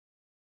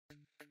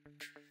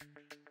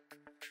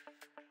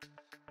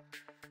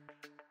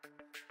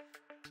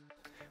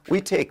We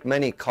take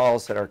many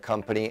calls at our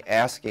company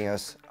asking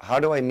us, how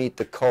do I meet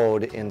the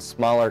code in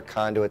smaller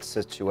conduit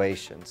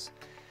situations?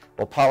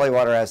 Well,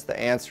 Polywater has the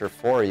answer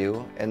for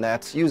you, and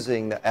that's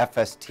using the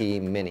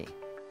FST MINI.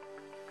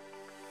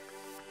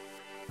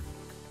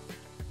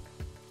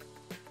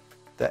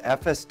 The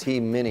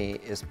FST MINI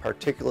is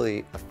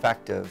particularly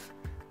effective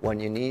when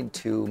you need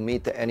to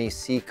meet the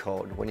NEC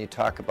code when you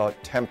talk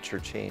about temperature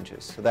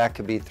changes. So that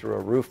could be through a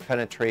roof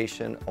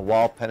penetration, a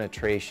wall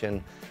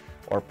penetration,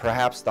 or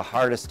perhaps the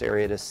hardest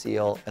area to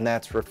seal, and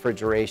that's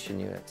refrigeration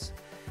units.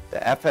 The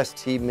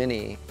FST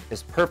MINI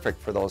is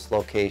perfect for those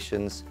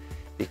locations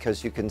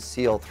because you can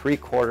seal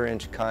 3/4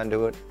 inch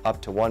conduit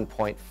up to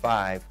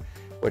 1.5,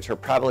 which are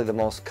probably the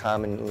most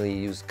commonly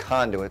used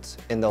conduits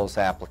in those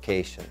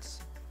applications.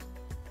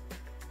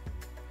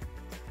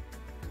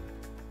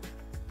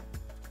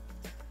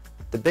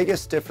 The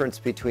biggest difference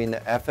between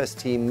the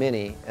FST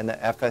MINI and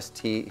the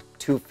FST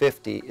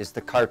 250 is the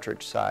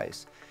cartridge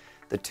size.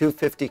 The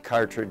 250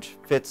 cartridge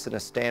fits in a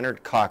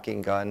standard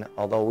caulking gun,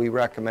 although we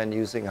recommend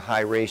using a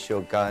high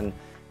ratio gun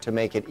to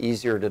make it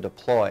easier to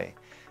deploy.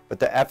 But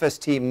the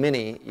FST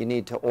MINI, you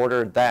need to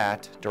order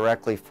that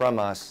directly from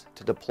us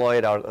to deploy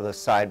it out of the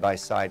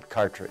side-by-side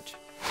cartridge.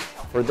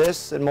 For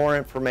this and more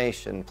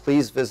information,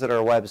 please visit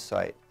our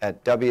website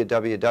at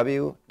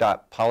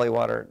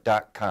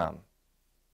www.polywater.com.